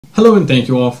Hello and thank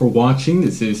you all for watching.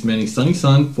 This is Manny Sunny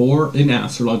Sun for an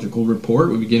astrological report.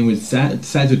 We begin with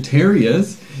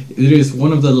Sagittarius. It is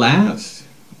one of the last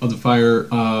of the fire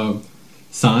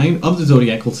sign of the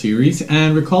zodiacal series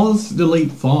and recalls the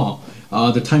late fall,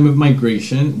 the time of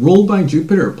migration, ruled by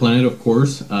Jupiter, planet of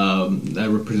course, that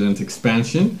represents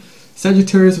expansion.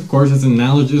 Sagittarius of course is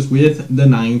analogous with the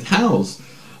ninth house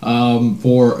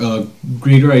for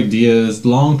greater ideas,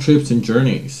 long trips and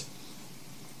journeys.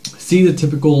 See the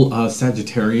typical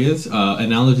Sagittarius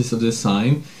analogous of this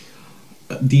sign,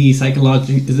 the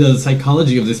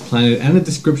psychology of this planet, and a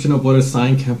description of what a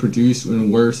sign can produce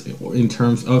and worse in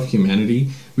terms of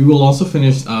humanity. We will also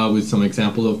finish with some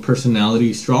examples of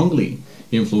personality strongly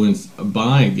influenced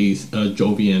by these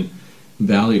Jovian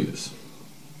values.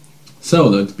 So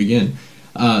let's begin.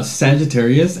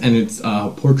 Sagittarius and its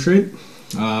portrait.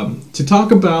 To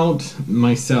talk about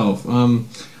myself,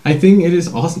 I think it is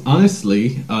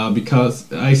honestly,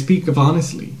 because I speak of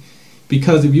honestly,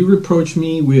 because if you reproach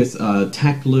me with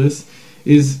tactless,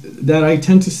 is that I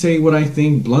tend to say what I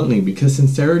think bluntly, because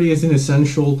sincerity is an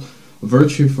essential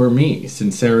virtue for me.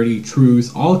 Sincerity,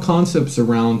 truth, all concepts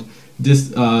around this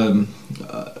thing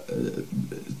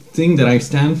that I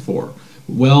stand for.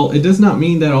 Well, it does not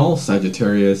mean that all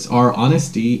Sagittarius are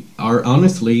honestly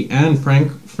and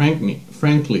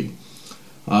frankly.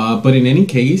 But in any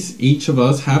case, each of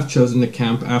us have chosen the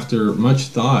camp after much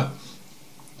thought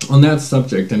on that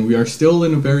subject, and we are still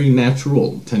in a very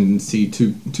natural tendency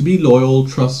to be loyal,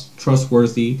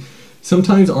 trustworthy.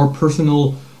 Sometimes our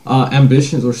personal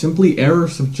ambitions or simply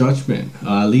errors of judgment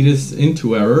lead us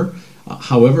into error.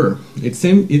 However, it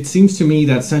seems to me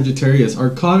that Sagittarius are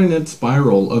caught in a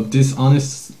spiral of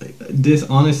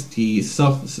dishonesty,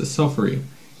 suffering.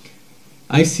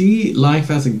 I see life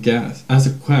as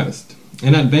a quest,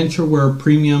 an adventure where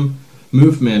premium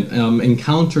movement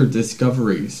encounter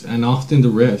discoveries and often the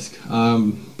risk.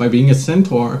 By being a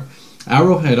centaur,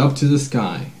 arrowhead up to the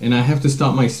sky, and I have to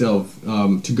stop myself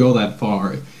to go that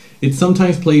far. It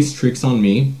sometimes plays tricks on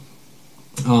me,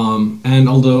 and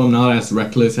although I'm not as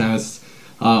reckless as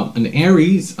an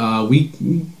Aries, we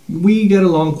get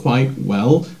along quite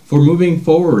well for moving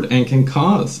forward and can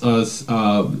cause us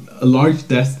a large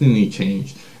destiny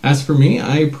change. As for me,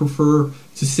 I prefer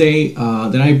to say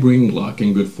that I bring luck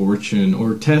and good fortune,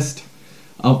 or test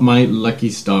of my lucky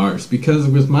stars, because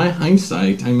with my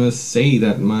hindsight, I must say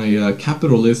that my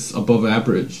capital is above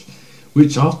average,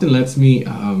 which often lets me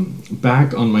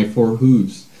back on my four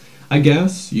hooves. I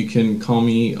guess you can call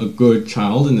me a good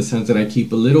child in the sense that I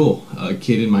keep a little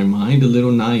kid in my mind, a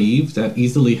little naive that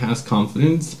easily has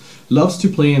confidence, loves to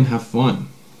play and have fun.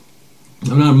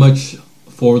 I'm not much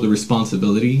for the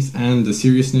responsibilities and the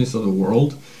seriousness of the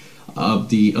world, of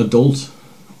the adult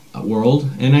world,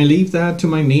 and I leave that to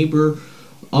my neighbor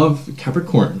of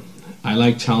Capricorn. I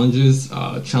like challenges,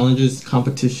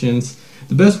 competitions.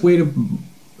 The best way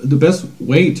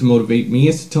to motivate me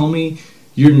is to tell me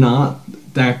you're not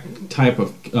that type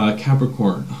of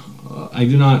Capricorn. I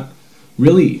do not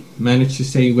really manage to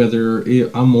say whether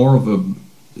I'm more of a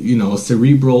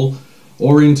cerebral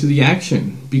or into the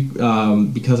action,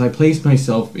 because I place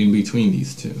myself in between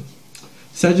these two.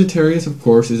 Sagittarius, of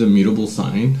course, is a mutable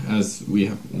sign, as we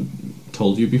have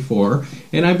told you before,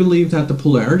 and I believe that the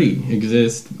polarity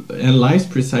exists and lies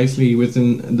precisely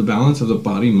within the balance of the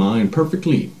body-mind,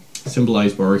 perfectly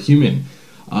symbolized by our human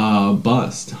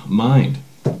bust, mind,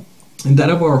 and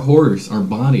that of our horse, our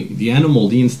body, the animal,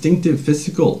 the instinctive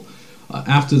physical.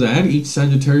 After that, each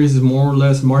Sagittarius is more or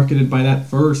less marketed by that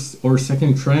first or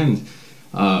second trend,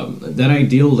 that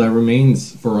ideal that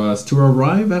remains for us to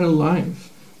arrive at a life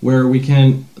where we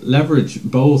can leverage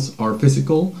both our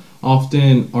physical,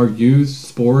 often our youth,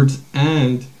 sports,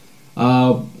 and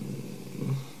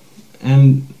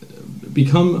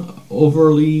become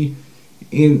overly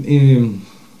enveloped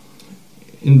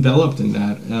in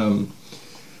that.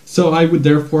 So I would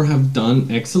therefore have done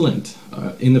excellent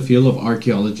in the field of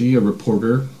archaeology, a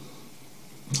reporter,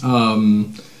 a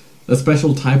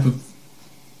special type of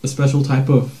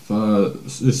a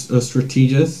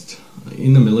strategist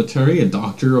in the military, a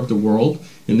doctor of the world.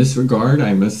 In this regard,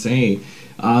 I must say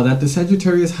that the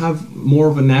Sagittarius have more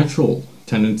of a natural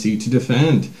tendency to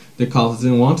defend the causes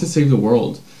and want to save the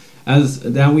world, as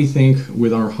that we think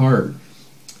with our heart.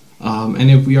 And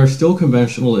if we are still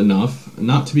conventional enough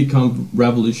not to become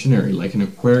revolutionary like an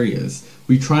Aquarius,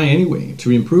 we try anyway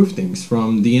to improve things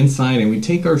from the inside, and we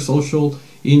take our social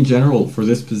in general for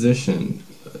this position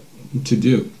to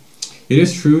do. It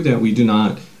is true that we do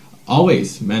not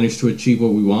always manage to achieve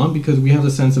what we want because we have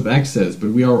a sense of excess,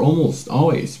 but we are almost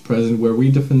always present where we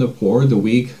defend the poor, the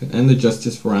weak, and the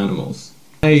justice for animals.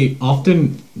 I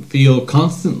often feel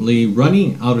constantly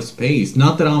running out of space.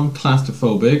 Not that I'm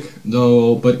claustrophobic,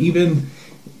 though, but even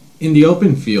in the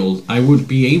open field, I would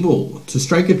be able to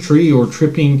strike a tree or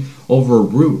tripping over a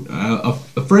root. A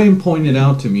friend pointed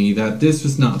out to me that this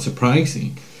was not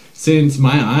surprising, since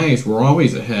my eyes were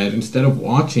always ahead instead of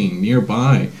watching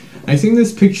nearby. I think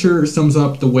this picture sums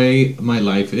up the way my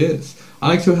life is. I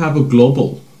like to have a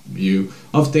global view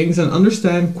of things and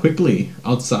understand quickly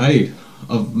outside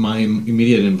of my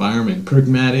immediate environment.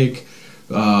 Pragmatic,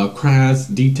 crass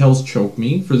details choke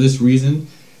me. For this reason,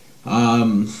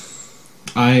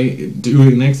 I do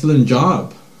an excellent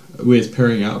job with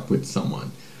pairing up with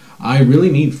someone. I really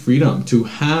need freedom to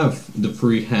have the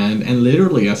free hand, and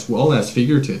literally as well as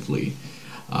figuratively.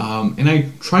 And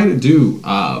I try to do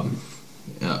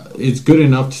it's good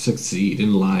enough to succeed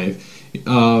in life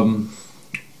in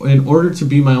order to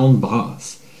be my own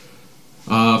boss.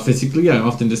 Physically, I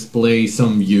often display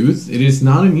some youth. It is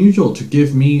not unusual to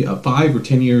give me 5 or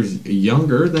 10 years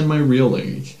younger than my real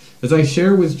age. As I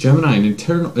share with Gemini an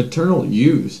eternal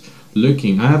youth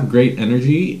looking, I have great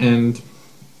energy, and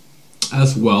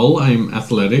as well, I'm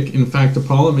athletic. In fact, the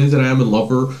problem is that I am a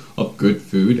lover of good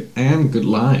food and good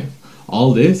life.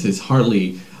 All this is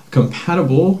hardly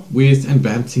compatible with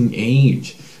advancing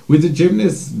age. With the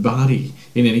gymnast's body,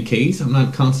 in any case, I'm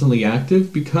not constantly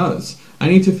active because I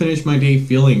need to finish my day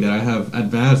feeling that I have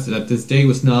advanced, that this day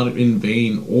was not in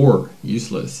vain or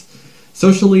useless.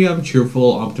 Socially, I'm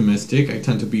cheerful, optimistic. I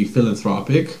tend to be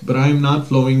philanthropic, but I am not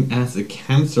flowing as a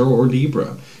Cancer or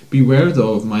Libra. Beware,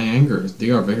 though, of my angers. They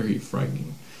are very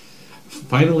frightening.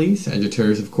 Finally,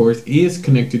 Sagittarius, of course, is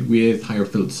connected with higher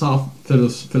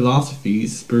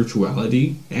philosophies,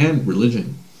 spirituality, and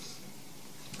religion.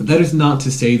 That is not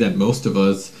to say that most of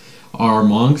us are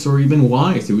monks or even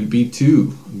wise. It would be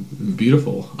too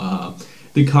beautiful.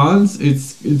 The cons,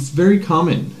 it's very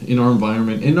common in our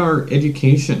environment, in our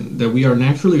education, that we are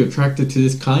naturally attracted to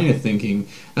this kind of thinking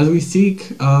as we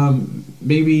seek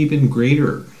maybe even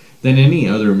greater than any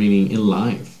other meaning in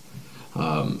life.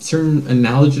 Certain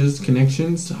analogous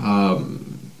connections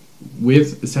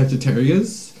with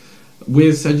Sagittarius.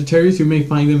 With Sagittarius, you may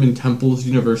find them in temples,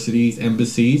 universities,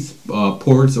 embassies,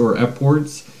 ports or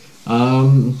airports.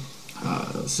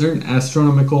 Certain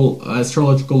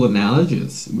astrological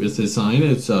analogies with this sign.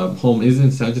 Its home is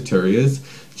in Sagittarius.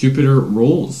 Jupiter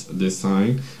rules this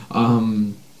sign.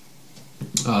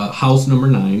 House number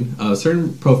 9.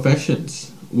 Certain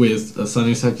professions with Sun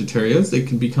in Sagittarius, they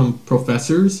can become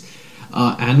professors,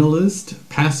 analysts,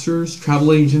 pastors,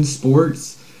 travel agents,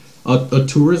 sports, a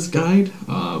tourist guide.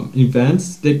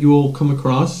 Events that you will come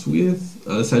across with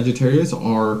Sagittarius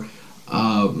are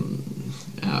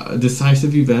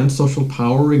decisive events, social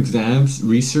power, exams,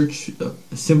 research.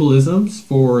 Symbolisms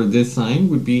for this sign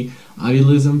would be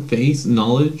idealism, faith,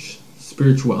 knowledge,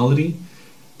 spirituality,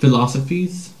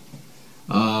 philosophies.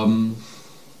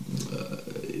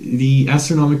 The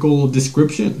astronomical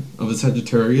description of a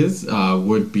Sagittarius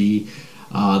would be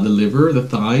the liver, the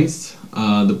thighs,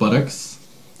 the buttocks,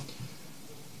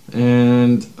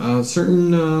 and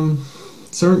certain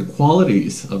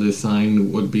qualities of this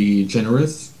sign would be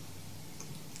generous,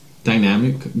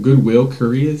 dynamic, goodwill,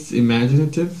 curious,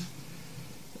 imaginative.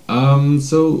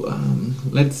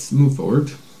 Let's move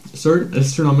forward. Certain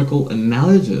astronomical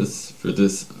analogies for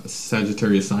this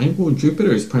Sagittarius sign. Well,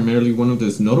 Jupiter is primarily one of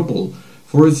those notable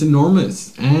for its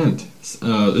enormous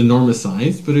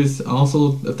size, but it's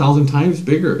also 1,000 times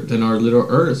bigger than our little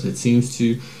Earth. It seems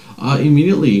to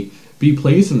immediately be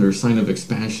placed under a sign of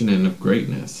expansion and of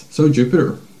greatness. So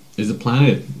Jupiter is a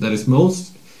planet that is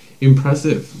most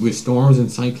impressive with storms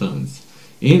and cyclones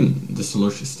in the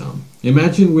solar system.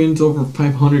 Imagine winds over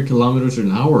 500 kilometers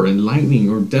an hour and lightning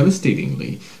or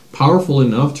devastatingly powerful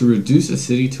enough to reduce a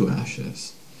city to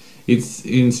ashes. It's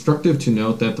instructive to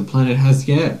note that the planet has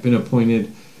yet been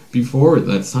appointed before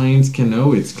that science can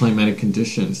know its climatic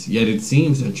conditions, yet it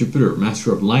seems that Jupiter,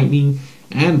 master of lightning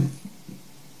and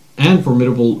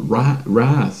formidable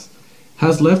wrath,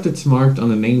 has left its mark on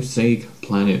the namesake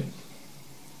planet.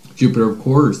 Jupiter, of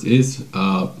course, is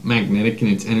magnetic in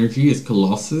its energy, is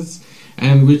colossus,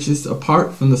 and which is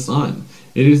apart from the Sun.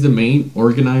 It is the main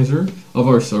organizer of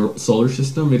our solar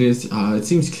system. It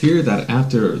seems clear that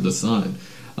after the Sun,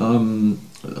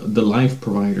 the life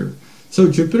provider.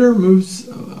 So Jupiter moves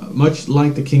much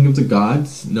like the king of the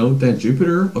gods. Note that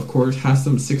Jupiter, of course, has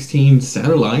some 16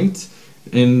 satellites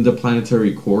in the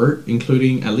planetary core,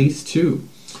 including at least 2,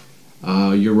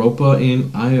 Europa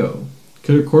and Io.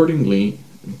 Could accordingly,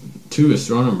 to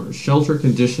astronomers, shelter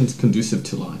conditions conducive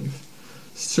to life.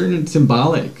 Certain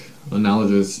symbolic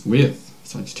analogies with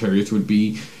Sagittarius would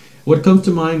be What comes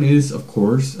to mind is, of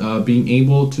course, being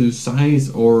able to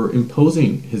size or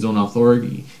imposing his own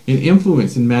authority and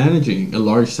influence in managing a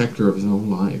large sector of his own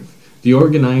life. The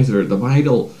organizer, the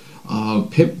vital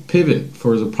pivot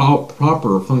for the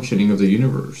proper functioning of the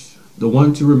universe. The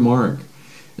one to remark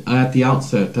at the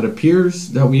outset that appears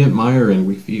that we admire and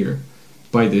we fear.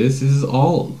 By this is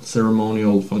all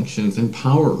ceremonial functions and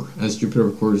power, as Jupiter,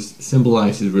 of course,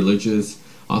 symbolizes religious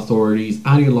authorities,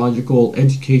 ideological,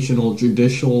 educational,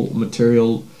 judicial,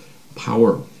 material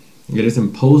power. It is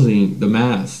imposing the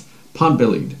mass,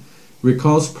 pot-bellied,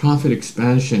 recalls profit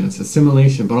expansions,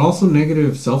 assimilation, but also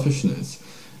negative selfishness,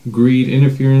 greed,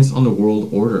 interference on the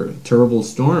world order, terrible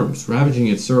storms ravaging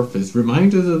its surface,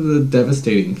 remind us of the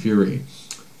devastating fury.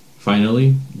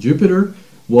 Finally, Jupiter,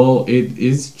 while it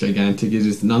is gigantic, it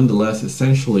is nonetheless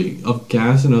essentially of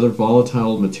gas and other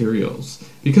volatile materials,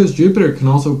 because Jupiter can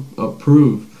also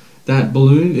prove that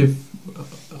balloon if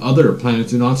other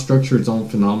planets do not structure its own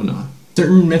phenomena.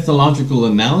 Certain mythological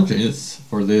analogies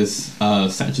for this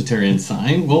Sagittarian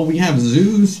sign, well, we have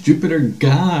Zeus, Jupiter,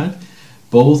 God,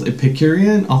 both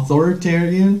Epicurean,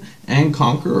 authoritarian, and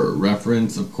conqueror.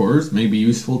 Reference, of course, may be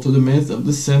useful to the myth of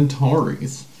the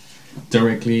Centaurs,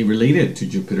 directly related to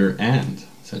Jupiter and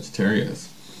Sagittarius.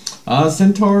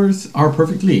 Centaurs are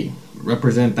perfectly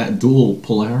represent that dual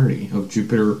polarity of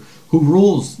Jupiter, who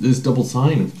rules this double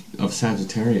sign of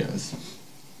Sagittarius.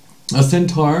 A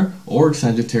centaur or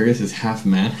Sagittarius is half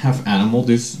man, half animal.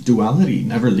 This duality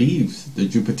never leaves the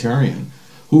Jupiterian,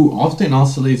 who often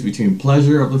oscillates between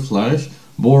pleasure of the flesh,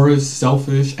 Boris,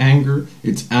 selfish, anger,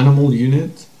 its animal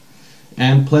unit,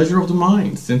 and pleasure of the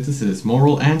mind, synthesis,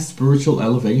 moral and spiritual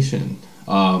elevation,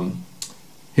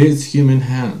 his human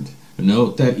hand.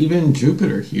 Note that even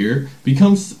Jupiter here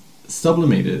becomes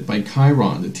sublimated by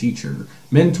Chiron, the teacher,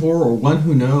 mentor, or one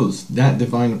who knows that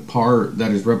divine part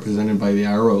that is represented by the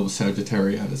arrow of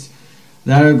Sagittarius,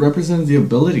 that represents the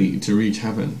ability to reach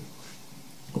heaven.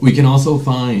 We can also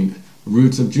find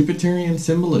roots of Jupiterian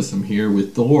symbolism here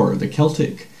with Thor, the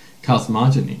Celtic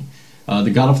cosmogony,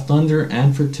 the god of thunder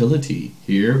and fertility.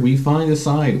 Here we find a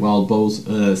side, while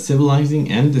both civilizing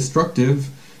and destructive,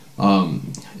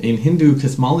 in Hindu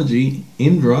cosmology,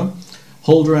 Indra,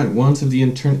 holder at once of the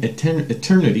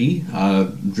eternity,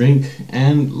 drink,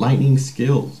 and lightning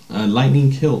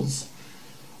kills.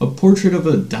 A portrait of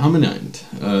a dominant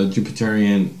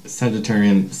Jupiterian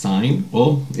Sagittarian sign.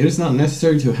 Well, it is not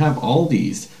necessary to have all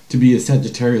these to be a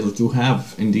Sagittarius, or to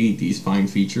have indeed these fine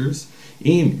features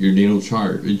in your natal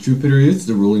chart. If Jupiter is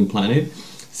the ruling planet,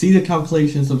 see the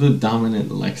calculations of the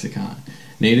dominant lexicon.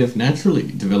 Native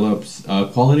naturally develops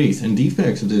qualities and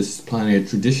defects of this planet,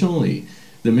 traditionally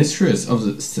the mistress of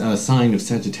the sign of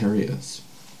Sagittarius.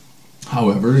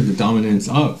 However, the dominance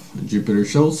of Jupiter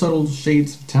shows subtle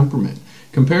shades of temperament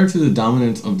compared to the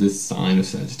dominance of this sign of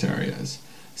Sagittarius.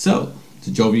 So,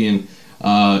 the Jovian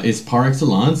is par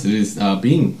excellence. It is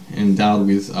being endowed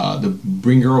with the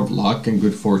bringer of luck and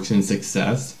good fortune,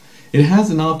 success. It has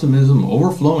an optimism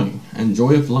overflowing and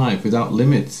joy of life without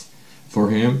limits. For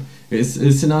him,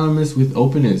 is synonymous with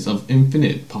openness of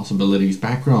infinite possibilities,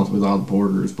 backgrounds without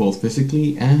borders, both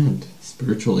physically and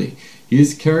spiritually. He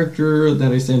is character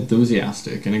that is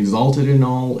enthusiastic and exalted in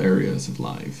all areas of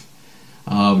life,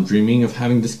 dreaming of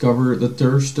having discovered the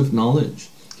thirst of knowledge.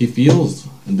 He feels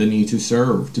the need to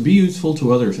serve, to be useful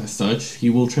to others. As such, he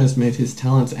will transmit his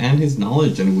talents and his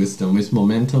knowledge and wisdom with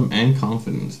momentum and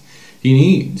confidence. He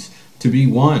needs to be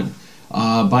one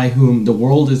by whom the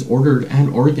world is ordered and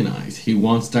organized. He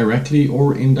wants directly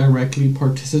or indirectly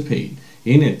participate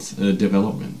in its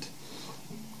development.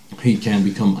 He can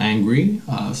become angry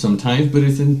sometimes, but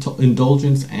his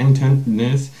indulgence and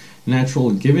tenderness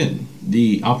natural given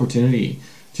the opportunity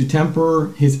to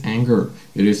temper his anger.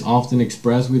 It is often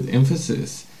expressed with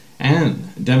emphasis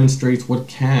and demonstrates what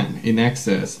can, in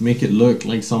excess, make it look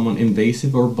like someone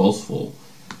invasive or boastful.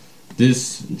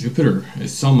 This Jupiter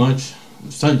is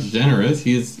such generous,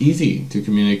 he is easy to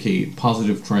communicate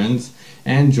positive trends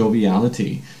and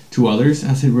joviality to others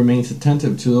as he remains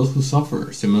attentive to those who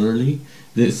suffer. Similarly,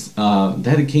 this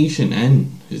dedication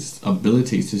and his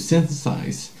ability to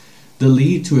synthesize the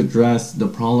lead to address the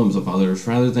problems of others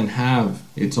rather than have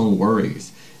its own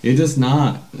worries. It does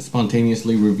not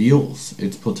spontaneously reveals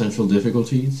its potential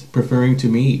difficulties, preferring to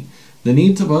meet the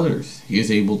needs of others. He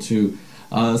is able to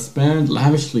spend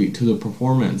lavishly to the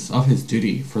performance of his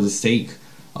duty for the sake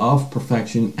of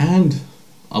perfection and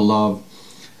a love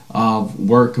of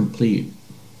work complete.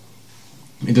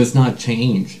 It does not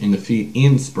change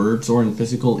in spurts or in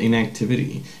physical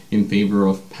inactivity in favor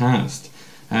of past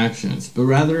actions, but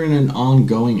rather in an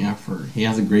ongoing effort. He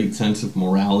has a great sense of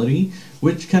morality,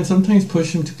 which can sometimes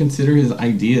push him to consider his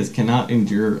ideas cannot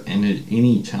endure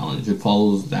any challenge. It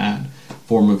follows that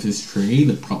form of his tree,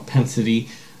 the propensity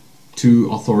to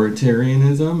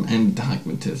authoritarianism and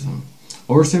dogmatism,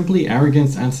 or simply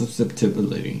arrogance and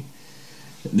susceptibility.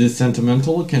 This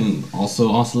sentimental can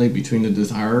also oscillate between the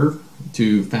desire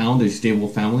to found a stable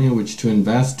family in which to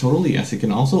invest totally, as it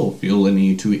can also feel a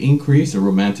need to increase a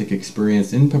romantic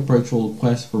experience in perpetual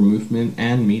quest for movement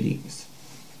and meetings.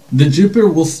 The Jupiter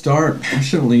will start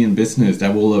passionately in business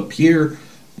that will appeal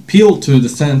to the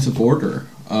sense of order,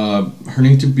 her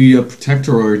need to be a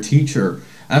protector or a teacher,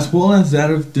 as well as that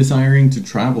of desiring to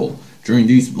travel. During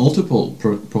these multiple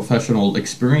professional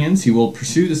experiences, he will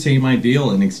pursue the same ideal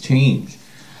in exchange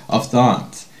of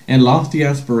thoughts and lofty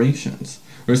aspirations.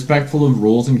 Respectful of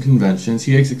rules and conventions,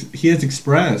 he has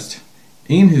expressed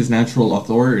in his natural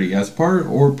authority as part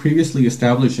or previously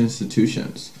established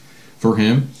institutions. For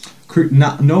him,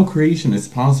 no creation is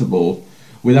possible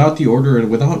without the order and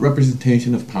without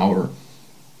representation of power.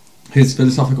 His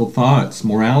philosophical thoughts,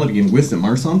 morality, and wisdom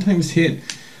are sometimes hit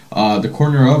the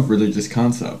corner of religious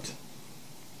concept.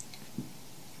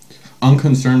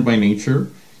 Unconcerned by nature,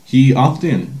 he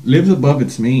often lives above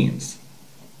its means,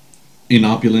 in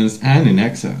opulence and in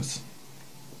excess.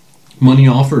 Money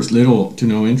offers little to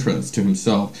no interest to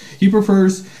himself. He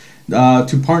prefers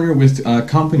to partner with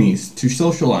companies to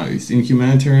socialize in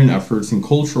humanitarian efforts and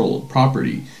cultural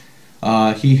property.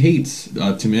 He hates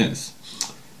to miss.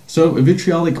 So, a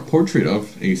vitriolic portrait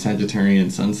of a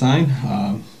Sagittarian sun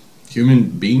sign. Human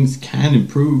beings can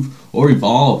improve or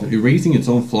evolve, erasing its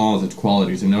own flaws, its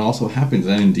qualities, and it also happens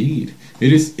that indeed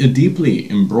it is deeply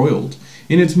embroiled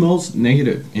in its most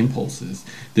negative impulses.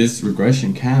 This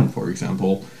regression can, for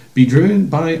example, be driven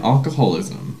by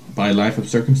alcoholism, by life of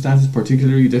circumstances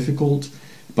particularly difficult,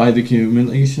 by the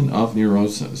accumulation of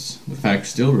neurosis. The fact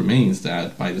still remains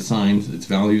that, by the signs, its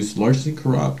values largely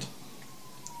corrupt.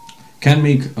 Can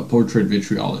make a portrait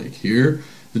vitriolic. Here,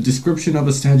 the description of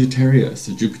a Sagittarius,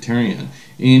 a Jupiterian,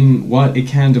 in what it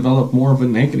can develop more of a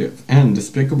negative and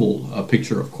despicable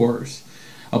picture, of course,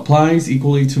 applies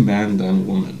equally to man and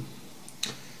woman.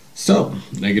 So,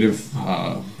 negative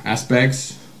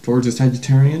aspects towards a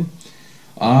Sagittarian.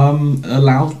 A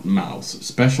loudmouth,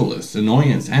 specialist,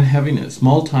 annoyance, and heaviness,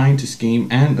 small time to scheme,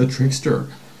 and a trickster.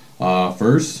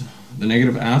 First, the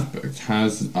negative aspect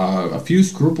has a few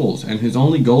scruples, and his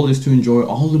only goal is to enjoy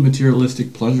all the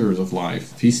materialistic pleasures of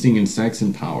life, feasting in sex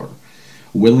and power.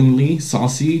 Willingly,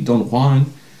 saucy, Don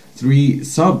Juan, three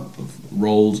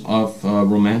sub-roles of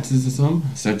romanticism.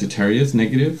 Sagittarius,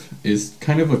 negative, is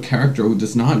kind of a character who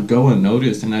does not go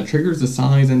unnoticed, and that triggers the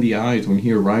sighs and the eyes when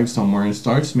he arrives somewhere and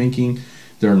starts making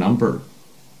their number.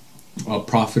 A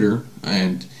profiter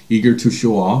and eager to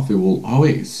show off, it will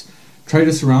always try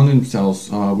to surround themselves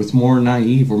with more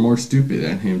naive or more stupid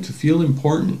than him to feel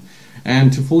important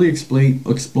and to fully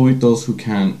exploit those who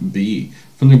can be.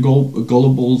 From the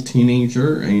gullible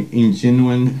teenager,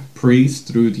 ingenuine priest,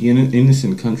 through the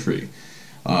innocent country.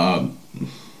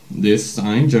 This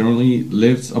sign generally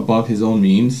lives above his own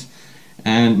means,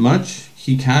 and much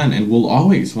he can and will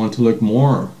always want to look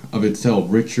more of itself,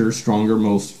 richer, stronger,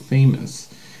 most famous.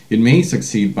 It may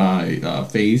succeed by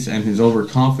face and his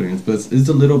overconfidence, but is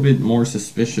a little bit more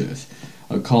suspicious.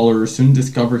 A caller soon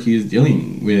discover he is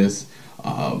dealing with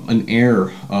an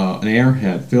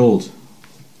airhead filled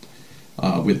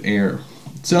with air.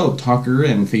 So, talker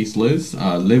and faceless,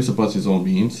 lives above his own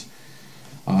means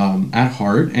at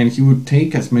heart, and he would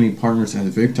take as many partners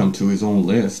as victim to his own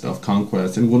list of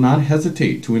conquests and will not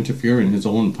hesitate to interfere in his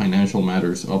own financial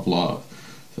matters of love.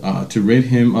 To rid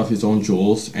him of his own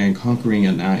jewels and conquering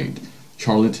at night.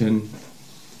 Charlatan,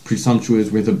 presumptuous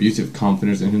with abusive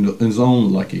confidence in his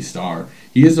own lucky star.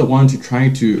 He is the one to try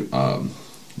to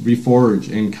reforge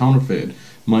and counterfeit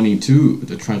money to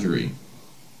the treasury.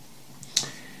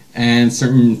 And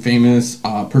certain famous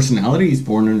personalities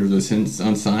born under the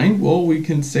sun sign, well, we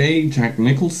can say Jack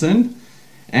Nicholson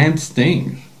and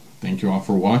Sting. Thank you all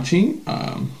for watching.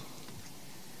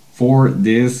 For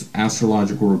this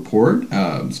astrological report,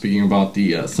 speaking about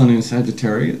the Sun in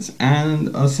Sagittarius and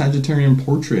a Sagittarian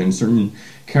portrait and certain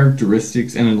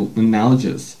characteristics and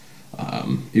analogies.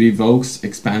 It evokes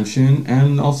expansion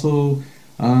and also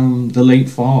the late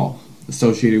fall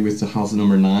associated with the house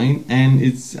number 9, and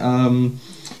it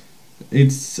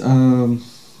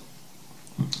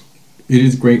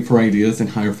is great for ideas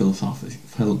and higher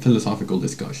philosophical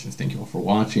discussions. Thank you all for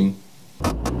watching.